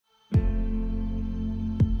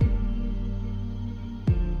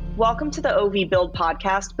Welcome to the OV Build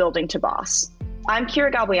podcast, Building to Boss. I'm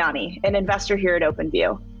Kira Galbiani, an investor here at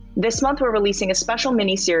OpenView. This month, we're releasing a special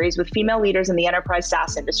mini-series with female leaders in the enterprise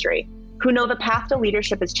SaaS industry who know the path to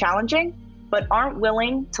leadership is challenging, but aren't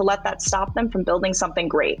willing to let that stop them from building something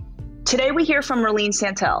great. Today, we hear from Merline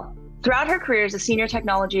Saintel. Throughout her career as a senior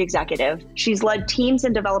technology executive, she's led teams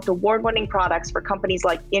and developed award-winning products for companies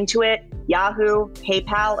like Intuit, Yahoo,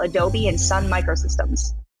 PayPal, Adobe, and Sun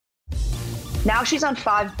Microsystems. Now she's on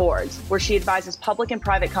 5 boards where she advises public and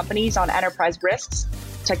private companies on enterprise risks,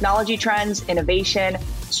 technology trends, innovation,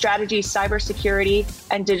 strategy, cybersecurity,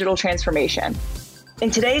 and digital transformation.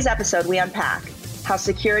 In today's episode, we unpack how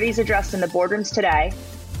security is addressed in the boardrooms today,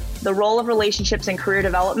 the role of relationships in career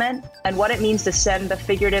development, and what it means to send the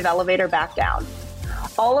figurative elevator back down.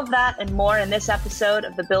 All of that and more in this episode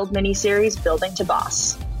of the Build mini-series, Building to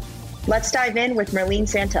Boss. Let's dive in with Merline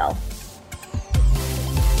Saintel.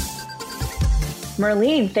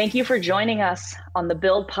 Merline, thank you for joining us on the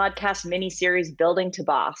Build podcast mini-series, Building to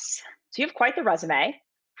Boss. So you have quite the resume,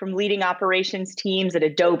 from leading operations teams at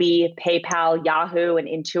Adobe, PayPal, Yahoo, and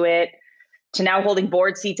Intuit, to now holding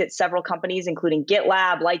board seats at several companies, including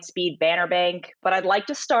GitLab, Lightspeed, Bannerbank. But I'd like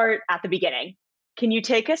to start at the beginning. Can you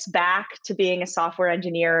take us back to being a software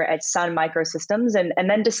engineer at Sun Microsystems and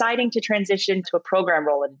then deciding to transition to a program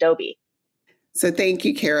role at Adobe? So thank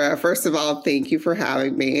you, Kara. First of all, thank you for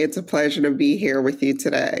having me. It's a pleasure to be here with you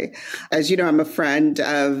today. As you know, I'm a friend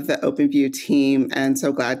of the OpenView team and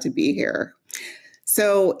so glad to be here.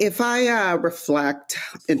 So if I reflect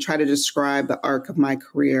and try to describe the arc of my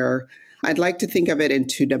career, I'd like to think of it in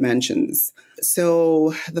 2 dimensions.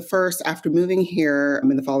 So the first, after moving here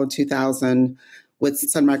in the fall of 2000 with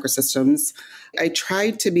Sun Microsystems, I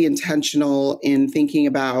tried to be intentional in thinking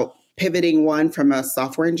about pivoting one from a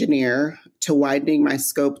software engineer to widening my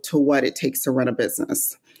scope to what it takes to run a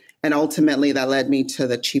business. And ultimately, that led me to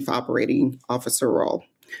the chief operating officer role.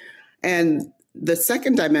 And the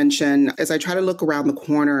second dimension, as I try to look around the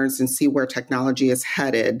corners and see where technology is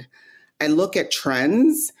headed, I look at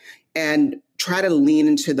trends and try to lean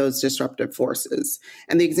into those disruptive forces.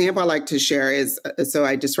 And the example I like to share is, so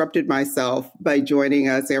I disrupted myself by joining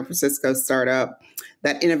a San Francisco startup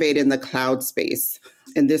that innovated in the cloud space.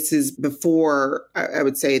 And this is before, I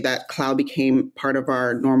would say, that cloud became part of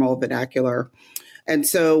our normal vernacular. And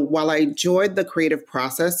so while I enjoyed the creative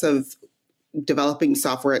process of developing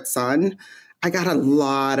software at Sun, I got a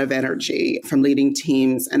lot of energy from leading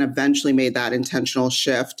teams and eventually made that intentional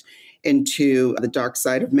shift into the dark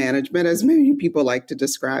side of management, as many people like to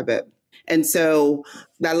describe it. And so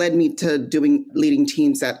that led me to leading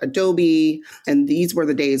teams at Adobe. And these were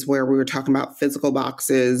the days where we were talking about physical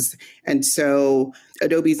boxes. And so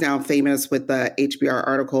Adobe's now famous with the HBR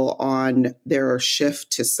article on their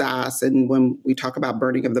shift to SaaS. And when we talk about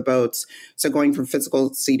burning of the boats, so going from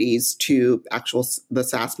physical CDs to the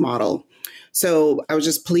SaaS model. So I was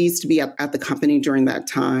just pleased to be at the company during that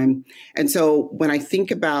time. And so when I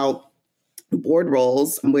think about board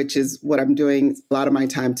roles, which is what I'm doing a lot of my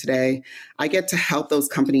time today, I get to help those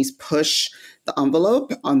companies push the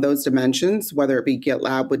envelope on those dimensions, whether it be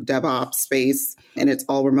GitLab with DevOps space and its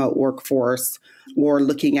all remote workforce, or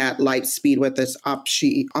looking at Lightspeed with its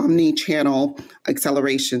omni-channel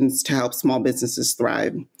accelerations to help small businesses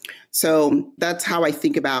thrive. So that's how I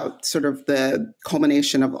think about sort of the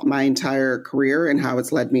culmination of my entire career and how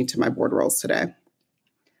it's led me to my board roles today.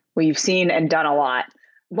 Well, you've seen and done a lot.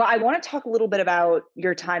 Well, I want to talk a little bit about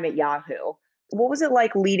your time at Yahoo. What was it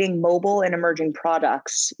like leading mobile and emerging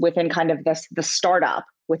products within kind of the startup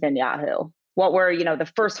within Yahoo? What were, the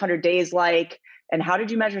first 100 days like, and how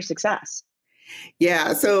did you measure success?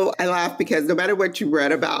 Yeah, so I laugh because no matter what you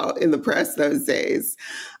read about in the press those days,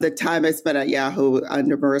 the time I spent at Yahoo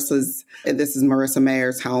under Marissa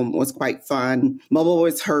Mayer's helm was quite fun. Mobile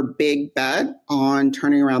was her big bet on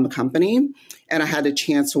turning around the company. And I had a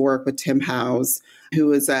chance to work with Tim Howes,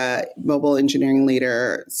 who is a mobile engineering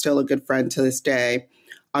leader, still a good friend to this day,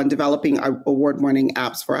 on developing award-winning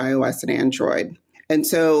apps for iOS and Android. And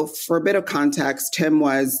so for a bit of context, Tim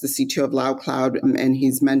was the CTO of LoudCloud, and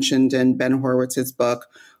he's mentioned in Ben Horowitz's book,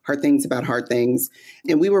 Hard Things About Hard Things.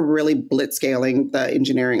 And we were really blitzscaling the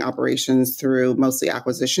engineering operations through mostly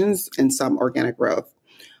acquisitions and some organic growth.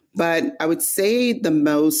 But I would say the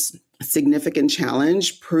most significant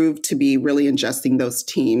challenge proved to be really ingesting those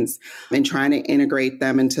teams and trying to integrate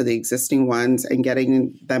them into the existing ones and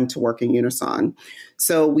getting them to work in unison.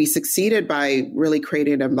 So we succeeded by really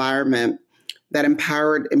creating an environment that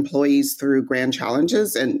empowered employees through grand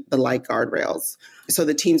challenges and the light guardrails. So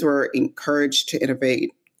the teams were encouraged to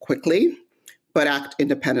innovate quickly, but act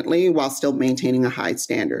independently while still maintaining a high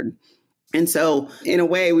standard. And so in a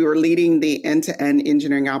way, we were leading the end-to-end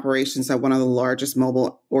engineering operations at one of the largest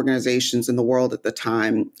mobile organizations in the world at the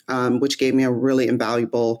time, which gave me a really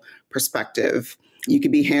invaluable perspective. You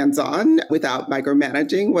could be hands-on without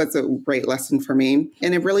micromanaging was a great lesson for me.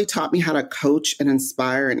 And it really taught me how to coach and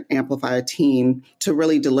inspire and amplify a team to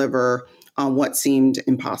really deliver on what seemed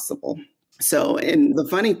impossible. So, and the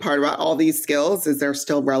funny part about all these skills is they're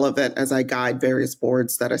still relevant as I guide various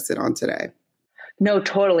boards that I sit on today. No,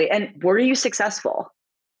 totally. And were you successful?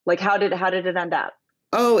 Like, how did it end up?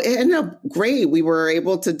 Oh, it ended up great. We were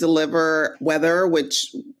able to deliver Weather,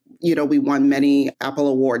 which, we won many Apple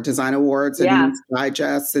Award, design awards and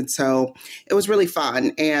digests. And so it was really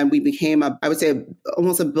fun. And we became I would say,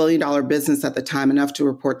 almost $1 billion business at the time, enough to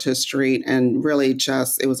report to a street. And really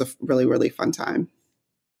it was a really, really fun time.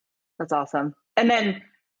 That's awesome. And then,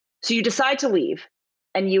 so you decide to leave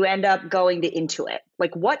and you end up going to Intuit.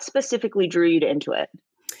 Like, what specifically drew you to Intuit?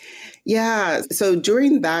 Yeah. So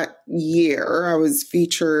during that year, I was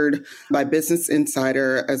featured by Business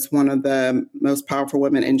Insider as one of the most powerful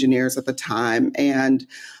women engineers at the time. And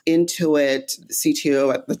Intuit, the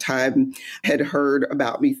CTO at the time, had heard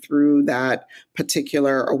about me through that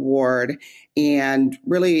particular award. And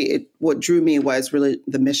really, what drew me was really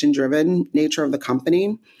the mission-driven nature of the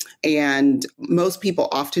company. And most people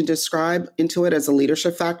often describe Intuit as a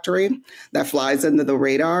leadership factory that flies under the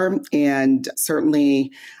radar. And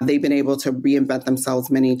certainly, they've been able to reinvent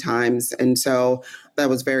themselves many times. And so that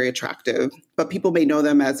was very attractive. But people may know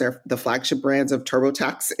them as the flagship brands of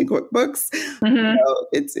TurboTax and QuickBooks. Mm-hmm. So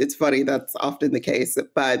it's funny, that's often the case.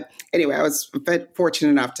 But anyway, I was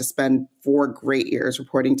fortunate enough to spend 4 great years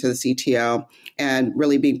reporting to the CTO and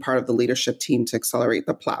really being part of the leadership team to accelerate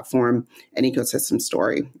the platform and ecosystem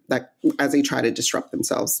story that as they try to disrupt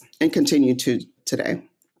themselves and continue to today.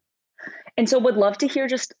 And so would love to hear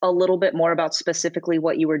just a little bit more about specifically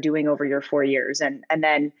what you were doing over your 4 years and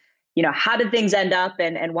then, how did things end up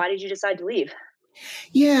and why did you decide to leave?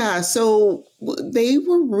 Yeah, so they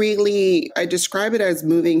were really, I describe it as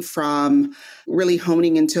moving from really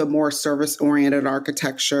honing into a more service-oriented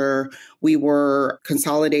architecture. We were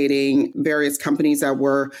consolidating various companies that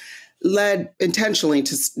were led intentionally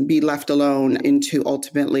to be left alone into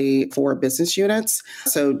ultimately 4 business units.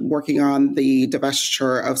 So working on the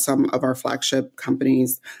divestiture of some of our flagship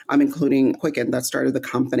companies, including Quicken that started the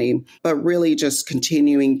company, but really just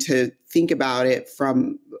continuing to think about it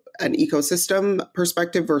from an ecosystem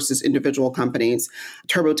perspective versus individual companies.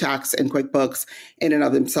 TurboTax and QuickBooks in and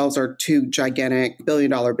of themselves are 2 gigantic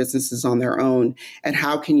billion-dollar businesses on their own. And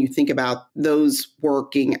how can you think about those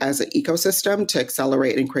working as an ecosystem to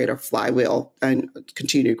accelerate and create a flywheel and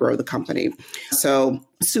continue to grow the company? So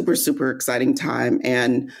super, super exciting time.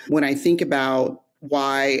 And when I think about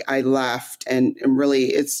why I left and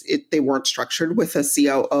really they weren't structured with a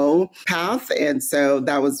COO path. And so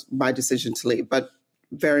that was my decision to leave. But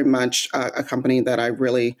very much a company that I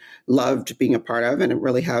really loved being a part of and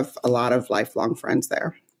really have a lot of lifelong friends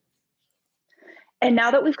there. And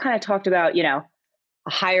now that we've kind of talked about, a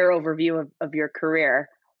higher overview of your career,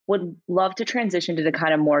 would love to transition to the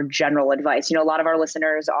kind of more general advice. A lot of our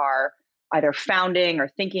listeners are either founding or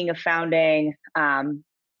thinking of founding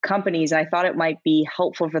companies. And I thought it might be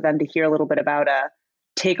helpful for them to hear a little bit about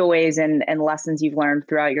takeaways and lessons you've learned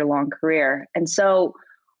throughout your long career. And so,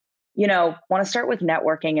 want to start with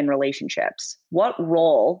networking and relationships. What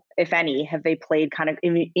role, if any, have they played kind of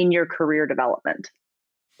in your career development?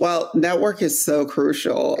 Well, network is so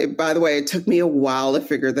crucial. By the way, it took me a while to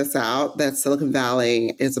figure this out, that Silicon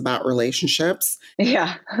Valley is about relationships.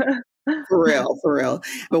 Yeah. For real.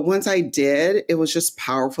 But once I did, it was just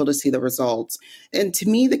powerful to see the results. And to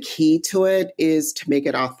me, the key to it is to make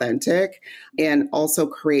it authentic and also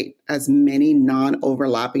create as many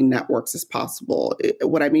non-overlapping networks as possible.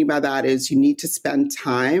 What I mean by that is you need to spend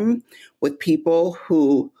time with people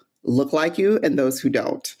who look like you and those who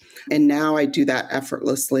don't. And now I do that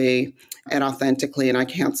effortlessly and authentically. And I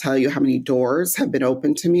can't tell you how many doors have been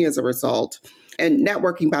opened to me as a result. And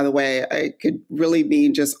networking, by the way, it could really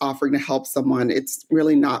mean just offering to help someone. It's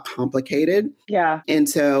really not complicated. Yeah. And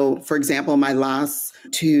so, for example, my last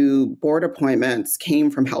 2 board appointments came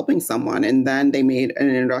from helping someone. And then they made an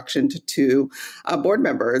introduction to 2 board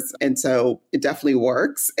members. And so it definitely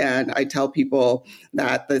works. And I tell people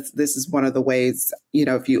that this is one of the ways,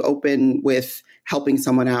 if you open with helping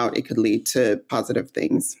someone out, it could lead to positive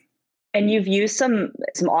things. And you've used some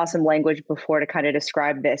awesome language before to kind of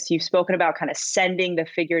describe this. You've spoken about kind of sending the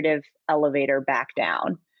figurative elevator back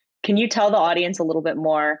down. Can you tell the audience a little bit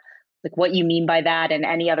more like what you mean by that and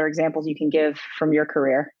any other examples you can give from your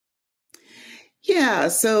career? Yeah.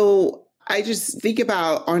 So I just think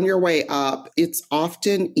about on your way up, it's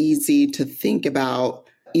often easy to think about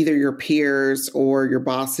either your peers or your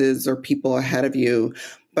bosses or people ahead of you.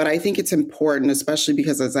 But I think it's important, especially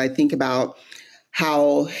because as I think about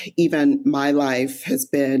how even my life has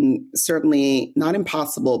been certainly not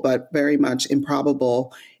impossible, but very much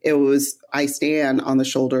improbable. I stand on the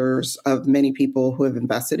shoulders of many people who have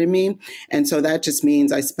invested in me. And so that just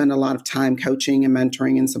means I spend a lot of time coaching and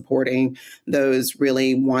mentoring and supporting those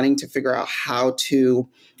really wanting to figure out how to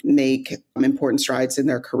make important strides in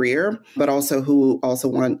their career, but also who also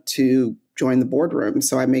want to join the boardroom.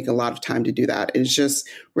 So I make a lot of time to do that. It's just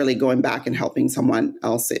really going back and helping someone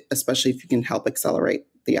else, especially if you can help accelerate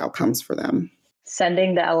the outcomes for them.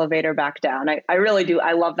 Sending the elevator back down. I really do.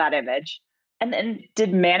 I love that image. And then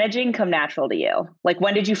did managing come natural to you? Like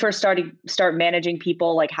when did you first start managing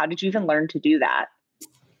people? Like how did you even learn to do that?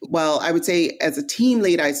 Well, I would say as a team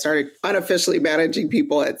lead, I started unofficially managing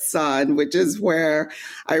people at Sun, which is where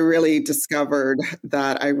I really discovered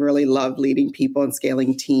that I really love leading people and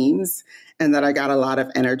scaling teams and that I got a lot of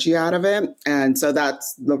energy out of it. And so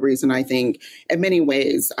that's the reason I think in many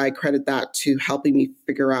ways, I credit that to helping me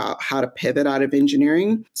figure out how to pivot out of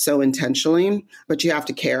engineering so intentionally. But you have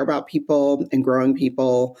to care about people and growing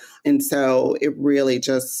people. And so it really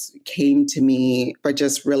just came to me by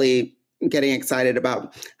just really getting excited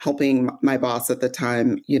about helping my boss at the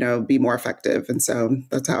time, be more effective. And so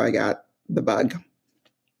that's how I got the bug.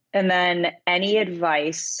 And then any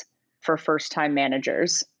advice for first-time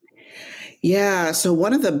managers? Yeah. So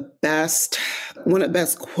one of the best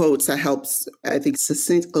quotes that helps, I think,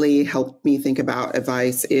 succinctly help me think about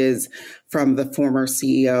advice is from the former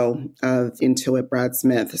CEO of Intuit, Brad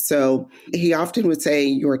Smith. So he often would say,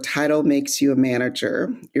 your title makes you a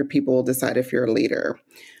manager. Your people will decide if you're a leader.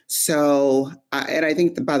 So, and I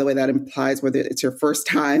think, by the way, that implies whether it's your first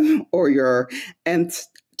time or your nth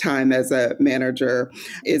time as a manager,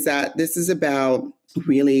 is that this is about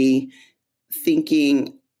really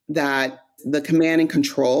thinking that the command and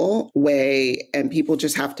control way, and people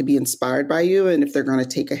just have to be inspired by you. And if they're going to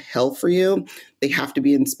take a hill for you, they have to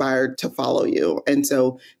be inspired to follow you. And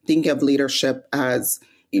so think of leadership as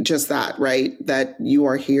just that, right? That you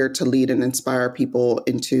are here to lead and inspire people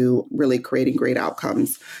into really creating great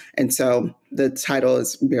outcomes. And so the title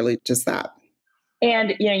is merely just that.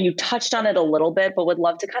 And, you touched on it a little bit, but would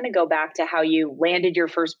love to kind of go back to how you landed your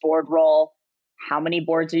first board role. How many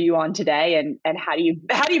boards are you on today? And how do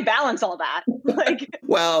you balance all that?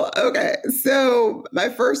 Well, okay. So my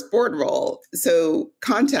first board role. So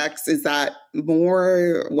context is that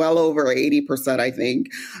well over 80%, I think,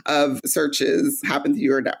 of searches happen through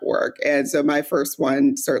your network. And so my first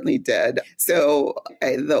one certainly did. So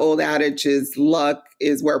the old adage is luck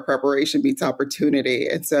is where preparation meets opportunity.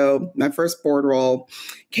 And so my first board role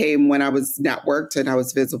came when I was networked and I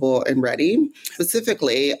was visible and ready.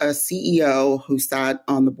 Specifically, a CEO who sat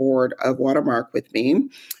on the board of Watermark with me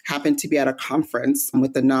happened to be at a conference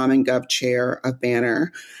with the Nom and Gov chair of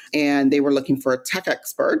Banner, and they were looking for a tech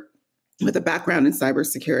expert with a background in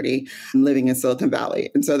cybersecurity living in Silicon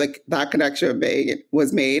Valley. And so that connection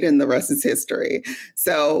was made and the rest is history.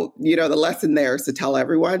 So, the lesson there is to tell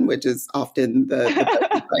everyone, which is often the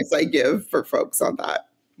advice I give for folks on that.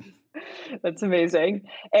 That's amazing.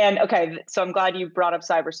 And okay, so I'm glad you brought up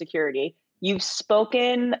cybersecurity. You've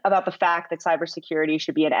spoken about the fact that cybersecurity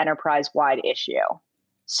should be an enterprise-wide issue.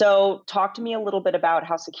 So talk to me a little bit about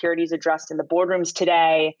how security is addressed in the boardrooms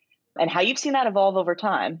today and how you've seen that evolve over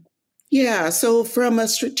time. Yeah. So from a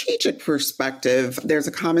strategic perspective, there's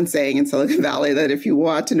a common saying in Silicon Valley that if you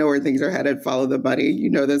want to know where things are headed, follow the money. You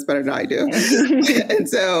know this better than I do. And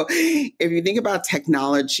so if you think about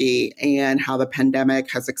technology and how the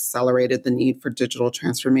pandemic has accelerated the need for digital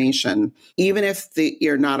transformation, even if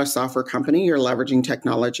you're not a software company, you're leveraging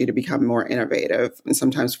technology to become more innovative and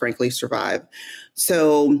sometimes, frankly, survive.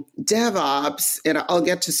 So DevOps, and I'll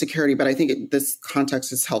get to security, but I think this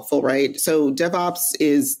context is helpful, right? So DevOps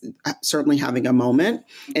is certainly having a moment,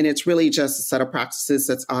 and it's really just a set of practices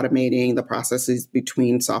that's automating the processes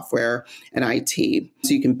between software and IT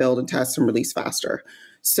so you can build and test and release faster.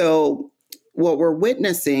 So what we're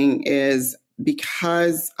witnessing is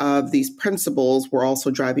because of these principles, we're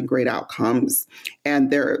also driving great outcomes.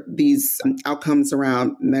 And these outcomes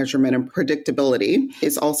around measurement and predictability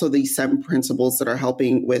is also these 7 principles that are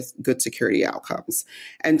helping with good security outcomes.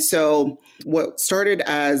 And so what started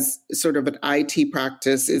as sort of an IT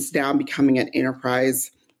practice is now becoming an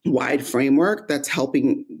enterprise-wide framework that's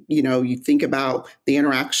helping, you think about the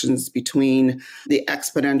interactions between the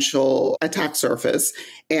exponential attack surface,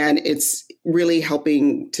 and it's really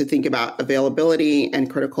helping to think about availability and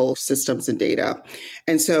critical systems and data.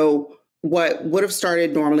 And so what would have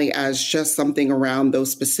started normally as just something around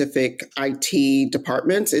those specific IT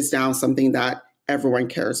departments is now something that everyone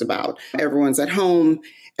cares about. Everyone's at home.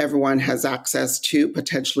 Everyone has access to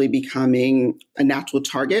potentially becoming a natural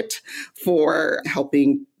target for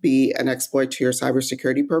helping be an exploit to your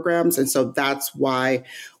cybersecurity programs. And so that's why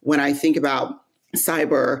when I think about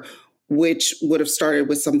cyber, which would have started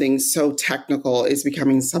with something so technical, is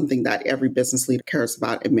becoming something that every business leader cares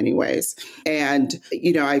about in many ways. And,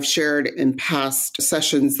 I've shared in past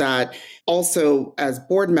sessions that also as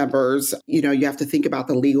board members, you have to think about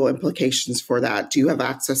the legal implications for that. Do you have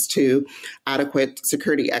access to adequate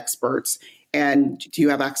security experts? And do you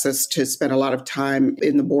have access to spend a lot of time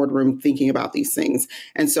in the boardroom thinking about these things?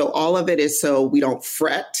 And so all of it is so we don't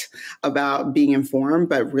fret about being informed,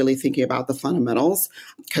 but really thinking about the fundamentals.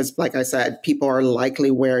 Because like I said, people are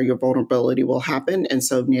likely where your vulnerability will happen. And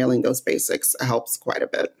so nailing those basics helps quite a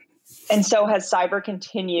bit. And so has cyber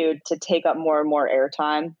continued to take up more and more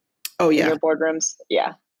airtime in your boardrooms?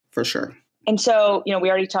 Yeah. For sure. And so, we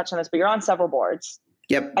already touched on this, but you're on several boards.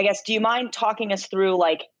 Yep. I guess, do you mind talking us through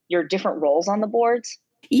your different roles on the boards?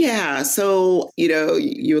 Yeah. So,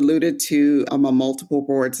 you alluded to I'm on multiple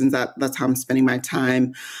boards, and that's how I'm spending my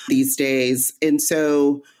time these days. And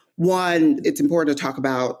so, one, it's important to talk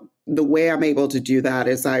about the way I'm able to do that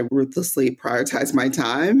is I ruthlessly prioritize my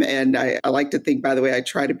time. And I like to think, by the way, I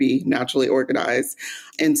try to be naturally organized.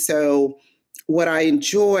 And so what I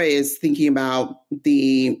enjoy is thinking about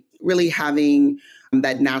really having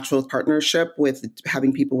that natural partnership with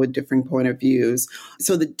having people with different point of views.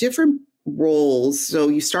 So the different roles. So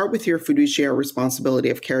you start with your fiduciary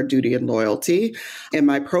responsibility of care, duty, and loyalty. And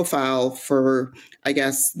my profile for, I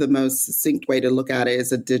guess, the most succinct way to look at it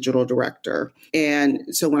is a digital director. And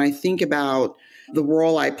so when I think about the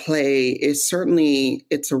role I play is certainly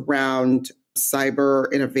it's around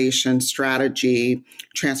cyber innovation, strategy,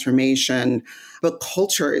 transformation, but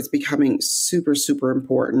culture is becoming super, super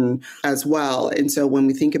important as well. And so when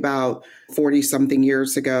we think about 40 something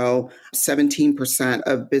years ago, 17%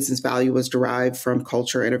 of business value was derived from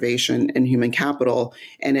culture, innovation, and human capital.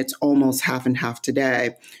 And it's almost half and half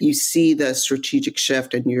today. You see the strategic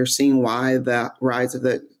shift, and you're seeing why the rise of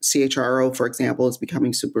the CHRO, for example, is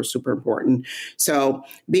becoming super, super important. So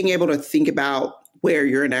being able to think about where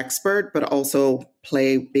you're an expert, but also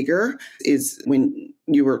play bigger is when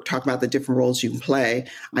you were talking about the different roles you can play.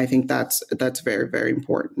 I think that's very, very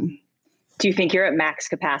important. Do you think you're at max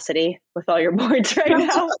capacity with all your boards right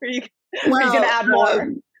now? Are you going to add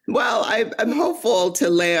more? Well, I'm hopeful to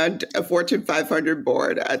land a Fortune 500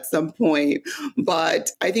 board at some point. But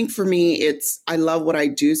I think for me, I love what I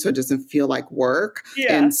do, so it doesn't feel like work.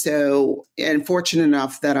 Yeah. And fortunate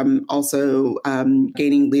enough that I'm also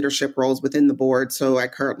gaining leadership roles within the board. So I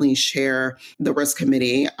currently share the risk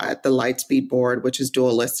committee at the Lightspeed board, which is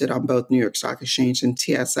dual listed on both New York Stock Exchange and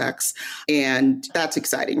TSX. And that's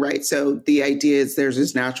exciting, right? So the idea is there's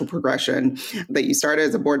this natural progression that you start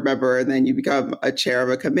as a board member and then you become a chair of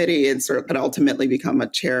a committee and sort of ultimately become a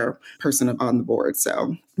chairperson on the board.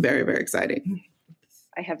 So very, very exciting.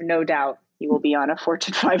 I have no doubt you will be on a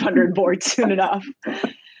Fortune 500 board soon enough.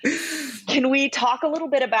 Can we talk a little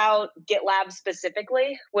bit about GitLab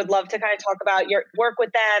specifically? Would love to kind of talk about your work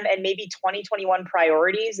with them and maybe 2021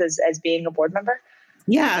 priorities as being a board member.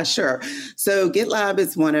 Yeah, sure. So GitLab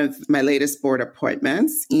is one of my latest board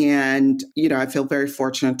appointments. And, I feel very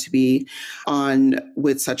fortunate to be on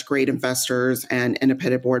with such great investors and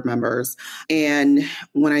independent board members. And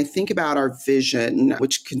when I think about our vision,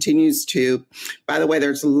 which continues to, by the way,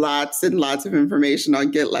 there's lots and lots of information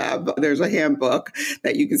on GitLab. There's a handbook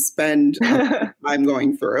that you can spend time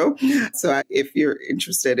going through. So if you're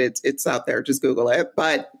interested, it's out there. Just Google it.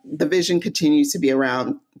 But the vision continues to be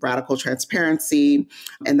around radical transparency,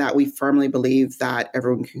 and that we firmly believe that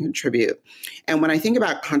everyone can contribute. And when I think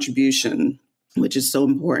about contribution, which is so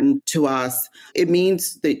important to us, it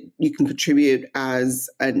means that you can contribute as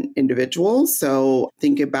an individual. So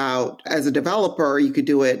think about as a developer, you could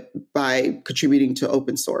do it by contributing to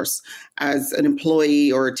open source. As an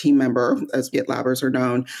employee or a team member, as GitLabbers are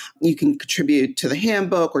known, you can contribute to the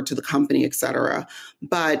handbook or to the company, et cetera.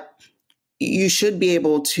 But you should be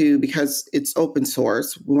able to, because it's open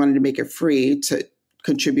source, we wanted to make it free to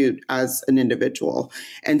contribute as an individual.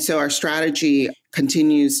 And so our strategy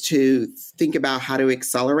continues to think about how to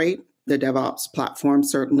accelerate the DevOps platform,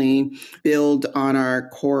 certainly build on our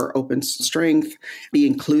core open strength, be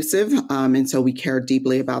inclusive. And so we care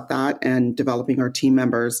deeply about that and developing our team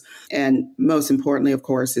members. And most importantly, of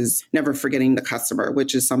course, is never forgetting the customer,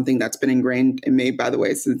 which is something that's been ingrained in me, by the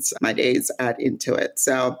way, since my days at Intuit.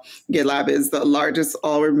 So GitLab is the largest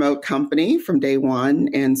all-remote company from day one.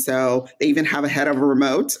 And so they even have a head of a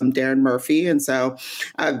remote, Darren Murphy. And so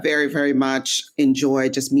I very, very much enjoy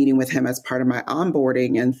just meeting with him as part of my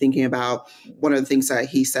onboarding and thinking about one of the things that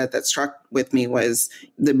he said that struck with me was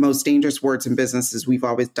the most dangerous words in business is we've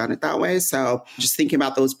always done it that way. So just thinking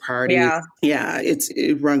about those priorities. Yeah,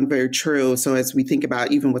 it rung very true. So as we think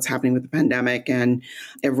about even what's happening with the pandemic and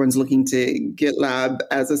everyone's looking to GitLab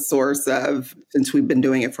as a source of, since we've been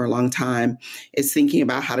doing it for a long time, is thinking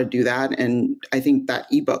about how to do that. And I think that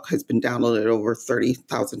ebook has been downloaded over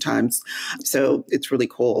 30,000 times. So it's really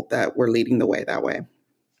cool that we're leading the way that way.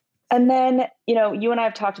 And then, you and I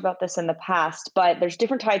have talked about this in the past, but there's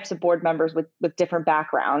different types of board members with different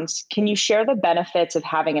backgrounds. Can you share the benefits of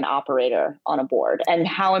having an operator on a board and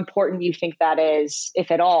how important you think that is, if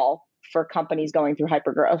at all, for companies going through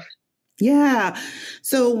hypergrowth? Yeah.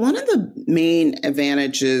 So one of the main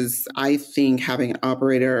advantages, I think, having an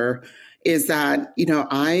operator is that,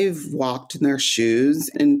 I've walked in their shoes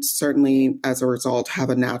and certainly as a result have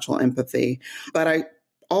a natural empathy. But I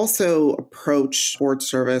also approach board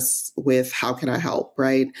service with how can I help,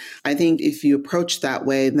 right? I think if you approach that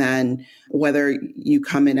way, then whether you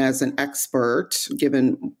come in as an expert,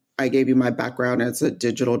 given I gave you my background as a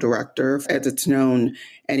digital director, as it's known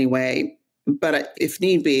anyway, but if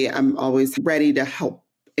need be, I'm always ready to help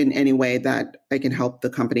in any way that I can help the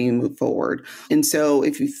company move forward. And so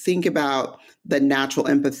if you think about the natural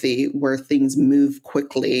empathy where things move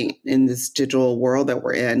quickly in this digital world that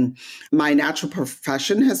we're in, my natural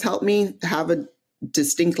profession has helped me have a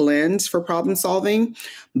distinct lens for problem solving.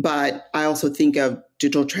 But I also think of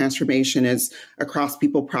digital transformation as across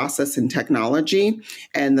people, process, and technology.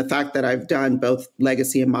 And the fact that I've done both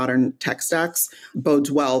legacy and modern tech stacks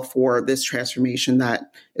bodes well for this transformation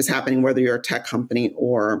that is happening, whether you're a tech company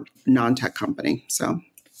or non-tech company.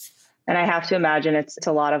 And I have to imagine it's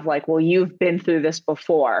a lot of like, well, you've been through this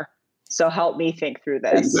before, so help me think through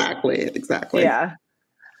this. Exactly. Yeah.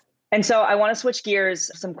 And so I want to switch gears.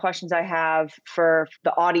 Some questions I have for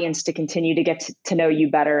the audience to continue to get to know you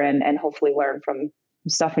better and hopefully learn from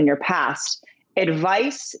stuff in your past.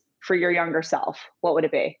 Advice for your younger self, what would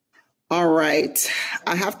it be? All right.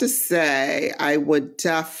 I have to say, I would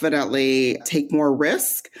definitely take more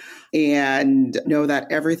risk and know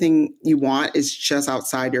that everything you want is just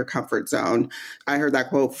outside your comfort zone. I heard that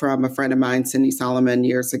quote from a friend of mine, Cindy Solomon,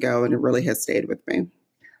 years ago, and it really has stayed with me.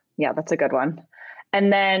 Yeah, that's a good one.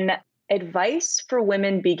 And then advice for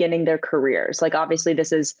women beginning their careers. Like obviously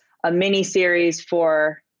this is a mini series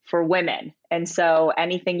for women. And so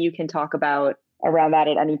anything you can talk about around that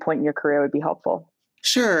at any point in your career would be helpful.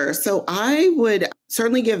 Sure. So I would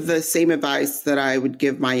certainly give the same advice that I would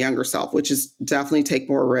give my younger self, which is definitely take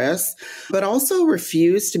more risks, but also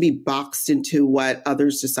refuse to be boxed into what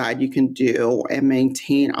others decide you can do and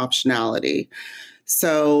maintain optionality.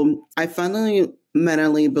 So I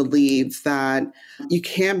fundamentally believe that you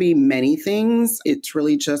can be many things. It's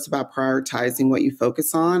really just about prioritizing what you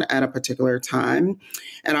focus on at a particular time.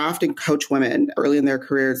 And I often coach women early in their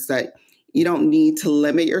careers that you don't need to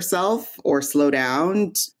limit yourself or slow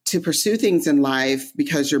down to pursue things in life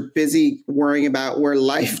because you're busy worrying about where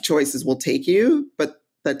life choices will take you. But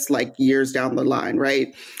that's like years down the line,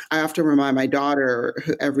 right? I often remind my daughter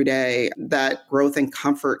every day that growth and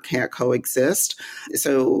comfort can't coexist.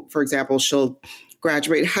 So, for example, she'll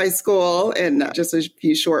graduate high school in just a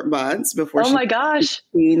few short months before my gosh,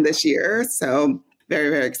 this year. So very,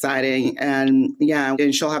 very exciting. And yeah,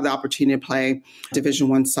 and she'll have the opportunity to play Division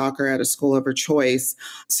I soccer at a school of her choice.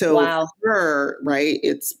 So wow. For her, right,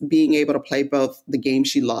 it's being able to play both the game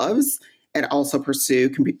she loves and also pursue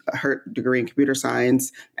her degree in computer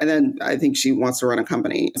science. And then I think she wants to run a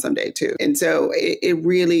company someday too. And so it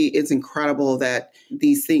really is incredible that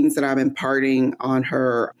these things that I'm imparting on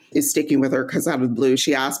her is sticking with her, because out of the blue,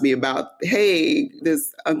 she asked me about, hey,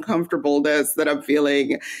 this uncomfortableness that I'm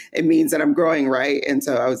feeling, it means that I'm growing, right? And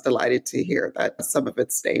so I was delighted to hear that some of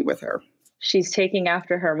it's staying with her. She's taking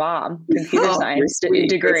after her mom, computer science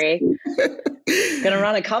degree. Gonna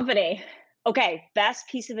run a company. Okay, best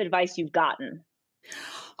piece of advice you've gotten.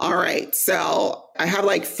 All right. So I have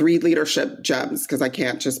like 3 leadership gems because I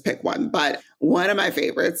can't just pick one. But one of my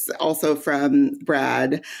favorites, also from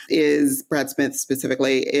Brad Smith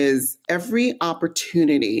specifically, is every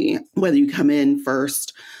opportunity, whether you come in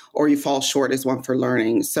first or you fall short, is one for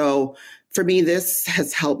learning. So For me, this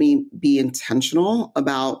has helped me be intentional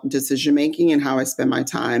about decision making and how I spend my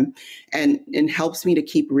time. And it helps me to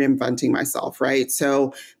keep reinventing myself, right?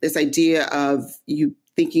 So this idea of you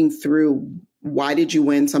thinking through why did you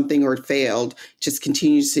win something or it failed just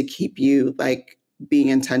continues to keep you like being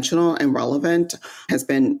intentional and relevant has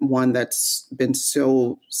been one that's been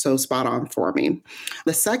so spot on for me.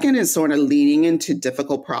 The second is sort of leaning into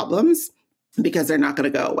difficult problems because they're not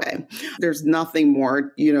going to go away. There's nothing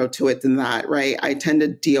more, to it than that, right? I tend to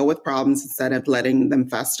deal with problems instead of letting them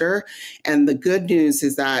fester. And the good news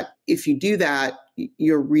is that if you do that,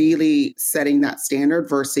 you're really setting that standard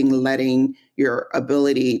versus letting your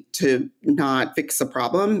ability to not fix a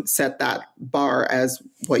problem set that bar as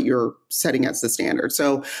what you're setting as the standard.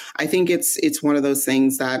 So I think it's one of those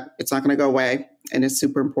things that it's not going to go away. And it's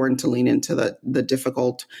super important to lean into the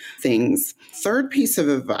difficult things. Third piece of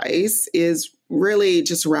advice is really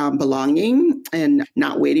just around belonging and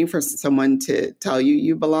not waiting for someone to tell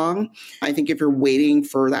you belong. I think if you're waiting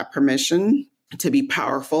for that permission to be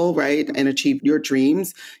powerful, right, and achieve your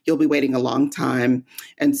dreams, you'll be waiting a long time.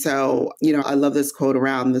 And so, I love this quote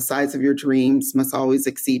around the size of your dreams must always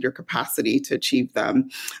exceed your capacity to achieve them.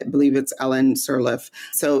 I believe it's Ellen Sirleaf.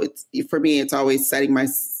 So for me, it's always setting my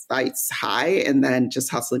sights high and then just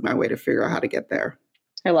hustling my way to figure out how to get there.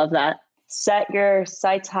 I love that. Set your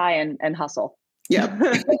sights high and hustle. Yep.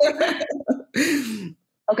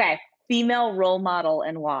 Okay. Female role model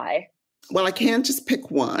and why? Well, I can't just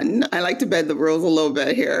pick one. I like to bend the rules a little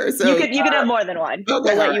bit here. So you could have more than one.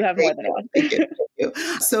 Okay, I'll let you have more than one. Thank you.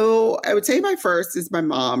 So I would say my first is my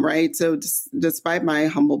mom, right? So despite my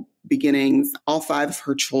humble beginnings, all 5 of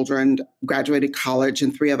her children graduated college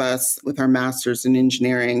and 3 of us with our masters in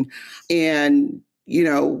engineering. And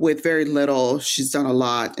with very little, she's done a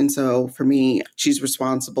lot. And so for me, she's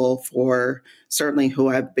responsible for certainly who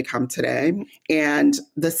I've become today. And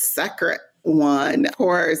the second one, of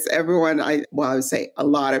course, I would say a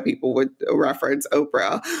lot of people would reference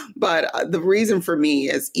Oprah. But the reason for me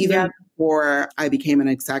is even before I became an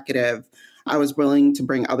executive, I was willing to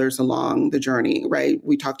bring others along the journey, right?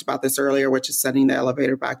 We talked about this earlier, which is setting the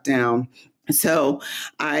elevator back down. So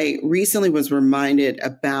I recently was reminded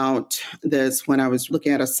about this when I was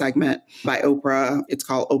looking at a segment by Oprah. It's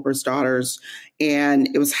called Oprah's Daughters, and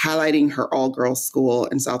it was highlighting her all-girls school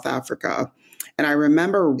in South Africa. And I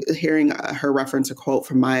remember hearing her reference a quote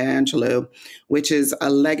from Maya Angelou, which is a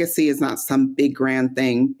legacy is not some big grand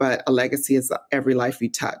thing, but a legacy is every life you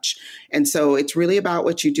touch. And so it's really about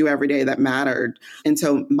what you do every day that mattered. And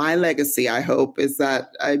so my legacy, I hope, is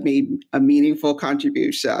that I made a meaningful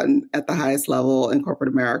contribution at the highest level in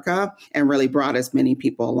corporate America and really brought as many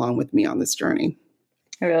people along with me on this journey.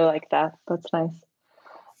 I really like that. That's nice.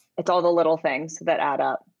 It's all the little things that add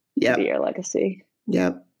up to be your legacy.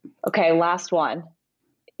 Yep. Okay, last one.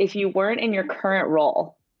 If you weren't in your current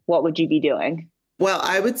role, what would you be doing? Well,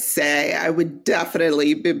 I would say I would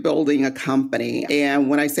definitely be building a company. And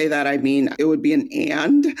when I say that, I mean, it would be an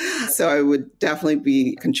and. So I would definitely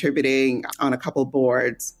be contributing on a couple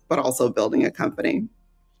boards, but also building a company.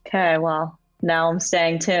 Okay, well, now I'm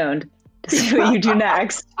staying tuned to see what you do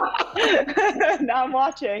next. Now I'm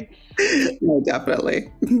watching. No,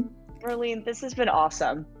 definitely. Merline, this has been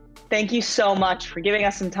awesome. Thank you so much for giving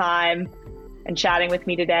us some time and chatting with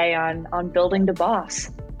me today on Building to Boss.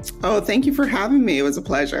 Oh, thank you for having me. It was a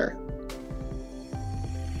pleasure.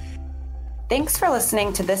 Thanks for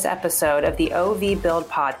listening to this episode of the OV Build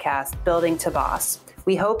podcast, Building to Boss.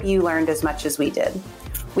 We hope you learned as much as we did.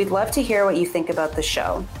 We'd love to hear what you think about the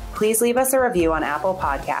show. Please leave us a review on Apple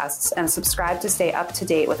Podcasts and subscribe to stay up to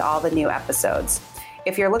date with all the new episodes.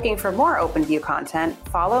 If you're looking for more OpenView content,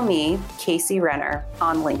 follow me, Casey Renner,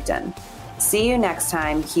 on LinkedIn. See you next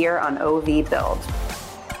time here on OV Build.